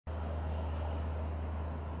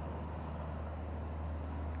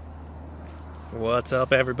What's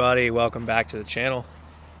up, everybody? Welcome back to the channel.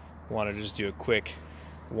 Wanted to just do a quick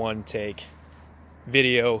one-take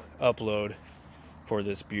video upload for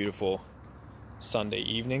this beautiful Sunday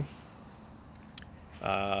evening.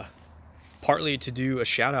 Partly to do a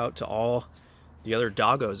shout out to all the other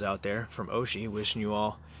doggos out there from Oshie, wishing you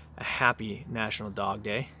all a happy National Dog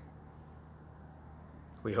Day.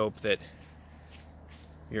 We hope that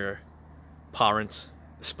your parents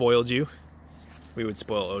spoiled you. We would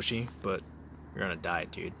spoil Oshie, but you're on a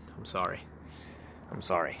diet, dude. I'm sorry.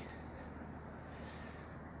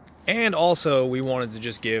 And also, we wanted to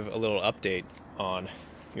just give a little update on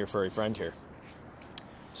your furry friend here.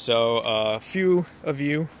 So, a few of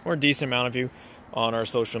you, or a decent amount of you, on our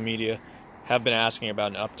social media have been asking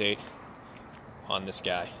about an update on this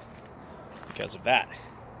guy because of that.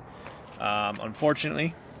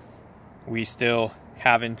 Unfortunately, we still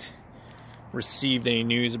haven't received any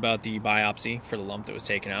news about the biopsy for the lump that was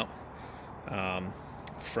taken out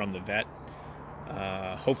from the vet.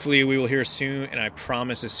 Hopefully we will hear soon, and I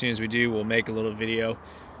promise as soon as we do, we'll make a little video,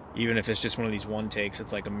 even if it's just one of these one takes.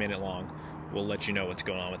 It's like a minute long. We'll let you know what's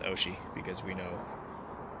going on with Oshie, because we know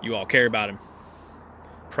you all care about him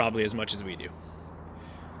probably as much as we do.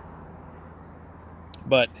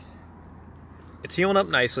 But it's healing up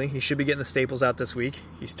nicely. He should be getting the staples out this week.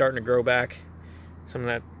 He's starting to grow back some of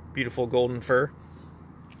that beautiful golden fur.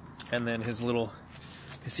 And then his little,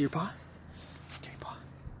 can you see your paw? Okay, paw.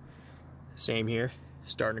 Same here,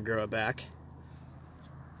 starting to grow it back.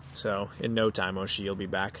 So in no time, Oshie, you'll be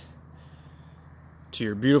back to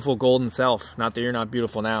your beautiful golden self. Not that you're not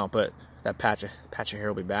beautiful now, but that patch of hair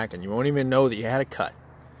will be back, and you won't even know that you had a cut.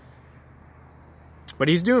 But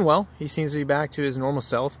he's doing well. He seems to be back to his normal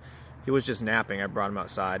self. He was just napping. I brought him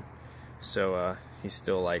outside, so he's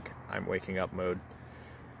still like, I'm waking up mode.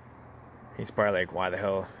 He's probably like, why the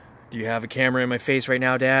hell do you have a camera in my face right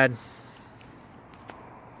now, Dad?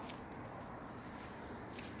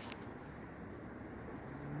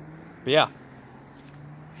 But yeah,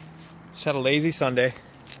 just had a lazy Sunday,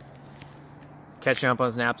 catching up on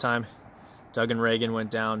his nap time. Doug and Reagan went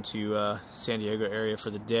down to San Diego area for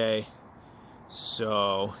the day,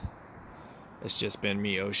 so it's just been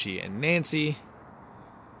me, Oshie, and Nancy.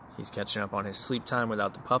 He's catching up on his sleep time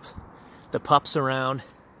without the pups around.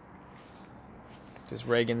 Because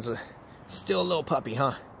Reagan's still a little puppy,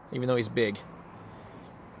 huh? Even though he's big.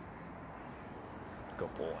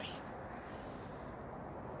 Good boy.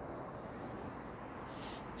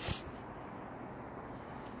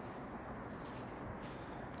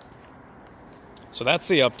 So that's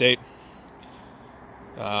the update.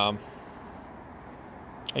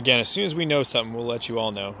 Again, as soon as we know something, we'll let you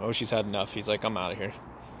all know. Oshie's had enough. He's like, I'm out of here.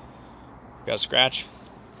 Got a scratch.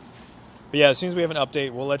 But yeah, as soon as we have an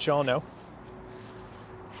update, we'll let you all know.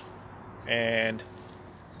 And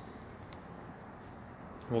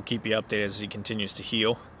we'll keep you updated as he continues to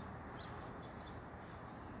heal.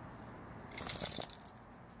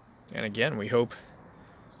 And again, we hope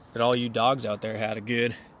that all you dogs out there had a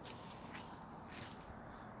good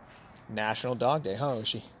National Dog Day, huh,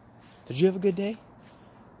 Oshie? Did you have a good day?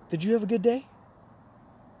 Did you have a good day?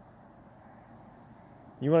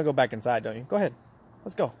 You want to go back inside, don't you? Go ahead.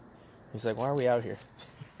 Let's go. He's like, why are we out here?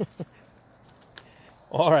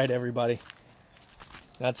 All right, everybody.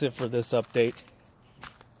 That's it for this update.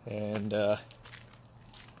 And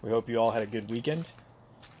we hope you all had a good weekend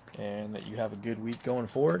and that you have a good week going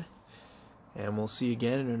forward. And we'll see you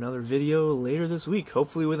again in another video later this week,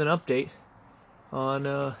 hopefully with an update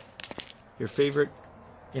on your favorite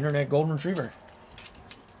internet golden retriever.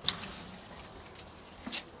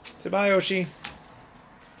 Say bye, Oshie.